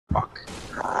Fuck.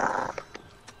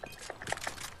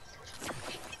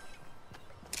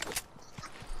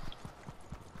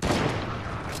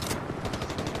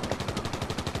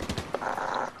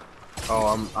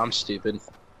 Oh, I'm stupid.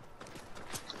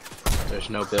 There's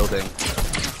no building.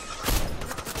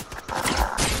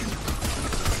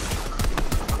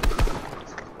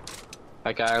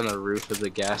 That guy on the roof of the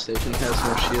gas station has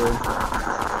no shield.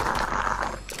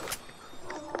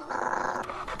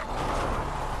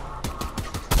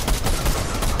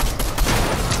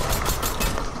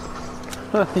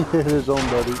 He hit his own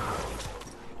buddy.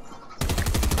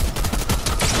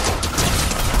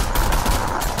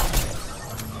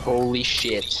 Holy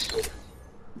shit.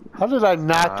 How did I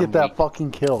not get that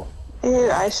fucking kill?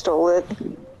 Yeah, I stole it.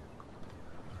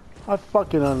 I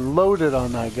fucking unloaded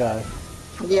on that guy.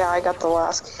 Yeah, I got the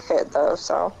last hit though,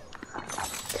 so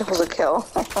kill's a kill.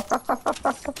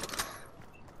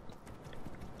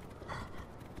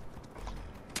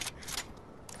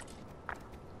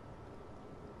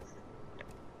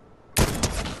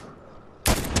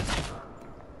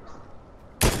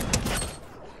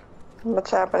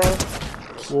 What's happening?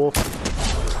 Wolf.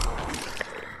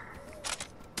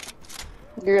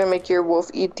 You're gonna make your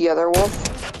wolf eat the other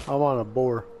wolf? I'm on a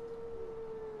boar.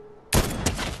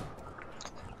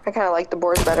 I kind of like the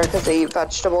boars better because they eat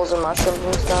vegetables and mushrooms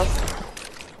and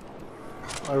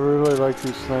stuff. I really like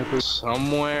these snipers.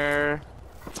 Somewhere.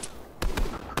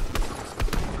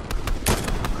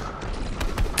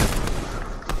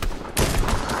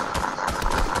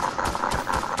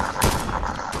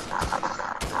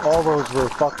 All those were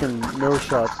fucking no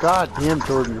shots. God damn,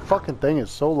 Jordan, your fucking thing is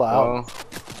so loud. Oh,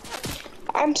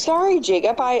 I'm sorry,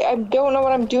 Jacob. I don't know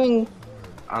what I'm doing.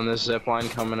 on this zip line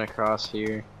coming across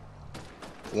here.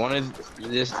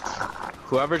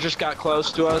 Whoever just got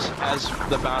close to us has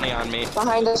the bounty on me.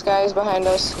 Behind us, guys. Behind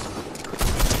us.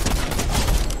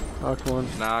 Knocked one.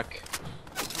 Knock.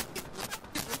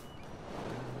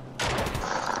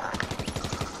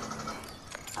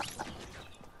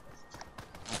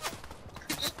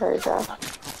 Sorry, Jack.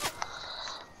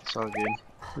 It's all good.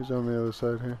 He's on the other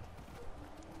side here.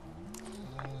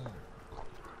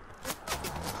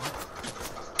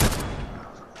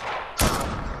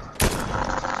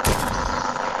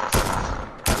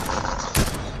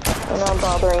 I'm not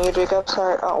bothering you, Jacob.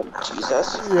 Sorry. Oh,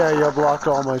 Jesus. Yeah, you blocked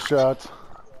all my shots.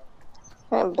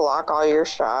 And block all your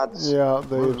shots. Yeah,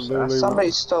 they literally...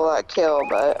 Somebody stole that kill,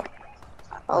 but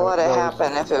I'll let it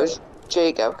happen if it was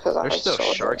Jacob, because I There's stole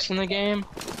still it. sharks in the game?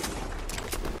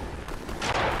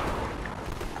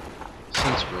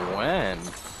 Since when?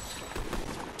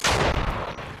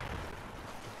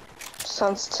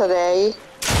 Since today.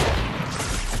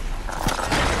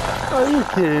 Are you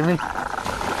kidding me?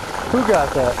 Who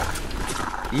got that?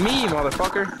 Me,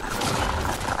 motherfucker!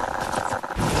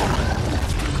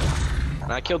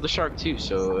 And I killed the shark too,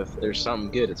 so if there's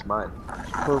something good, it's mine.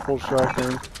 Purple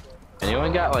shotgun.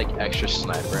 Anyone got like extra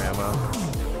sniper ammo?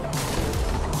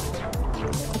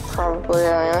 Probably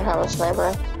I don't even have a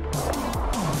sniper.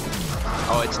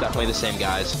 Oh, it's definitely the same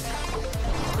guys.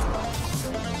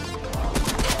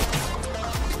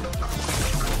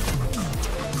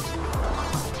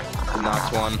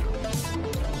 Knocked one.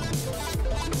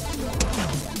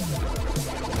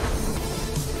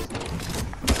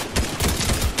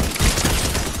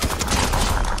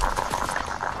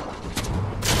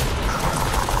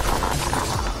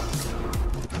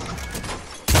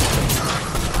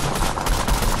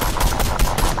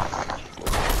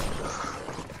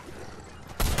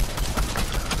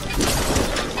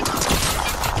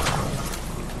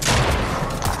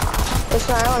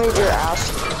 Listen, I don't need your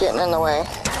ass getting in the way.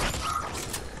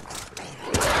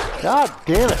 God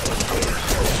damn it!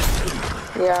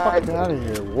 Yeah, Get out of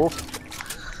here, wolf.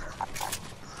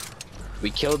 We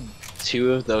killed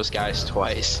 2 of those guys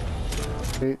twice.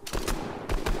 Wait.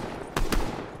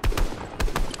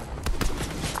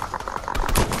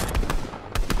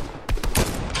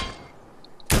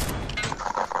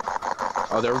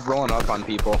 Oh, they're rolling up on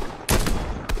people.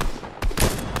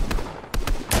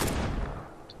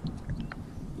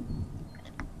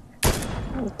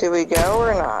 do we go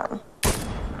or not?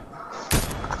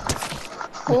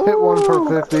 Hit one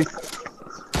for 50.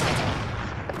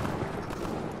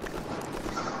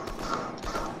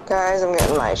 Guys, I'm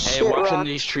getting my shit Hey, watching rocked.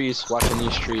 these trees. Watching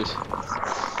these trees.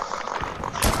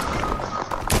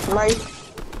 My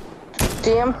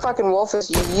damn fucking wolf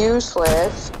is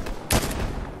useless.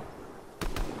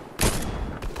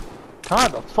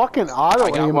 God, the fucking auto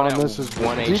I got aim one on at this is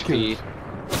 1 ridiculous. HP.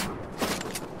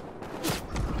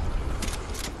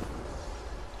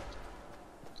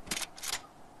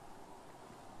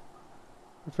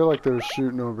 I feel like they're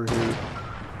shooting over here.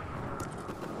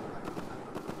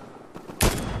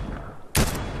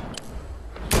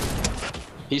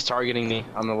 He's targeting me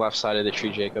on the left side of the tree,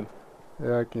 Jacob.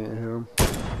 Yeah, I can't hear him.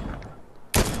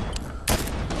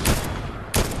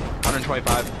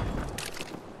 125.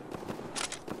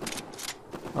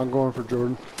 I'm going for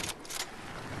Jordan.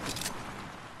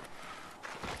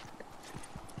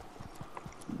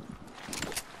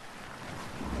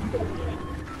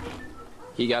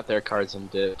 He got their cards and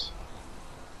dipped.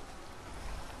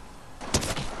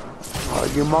 Oh,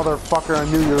 you motherfucker, I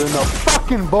knew you were in the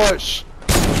fucking bush!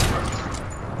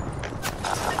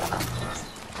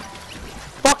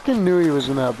 Fucking knew he was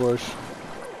in that bush.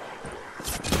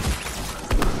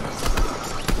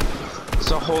 It's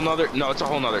a whole nother, no, it's a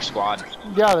whole nother squad.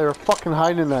 Yeah, they were fucking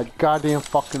hiding in that goddamn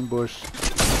fucking bush.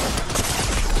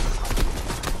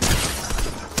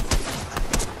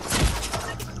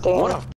 Damn. What a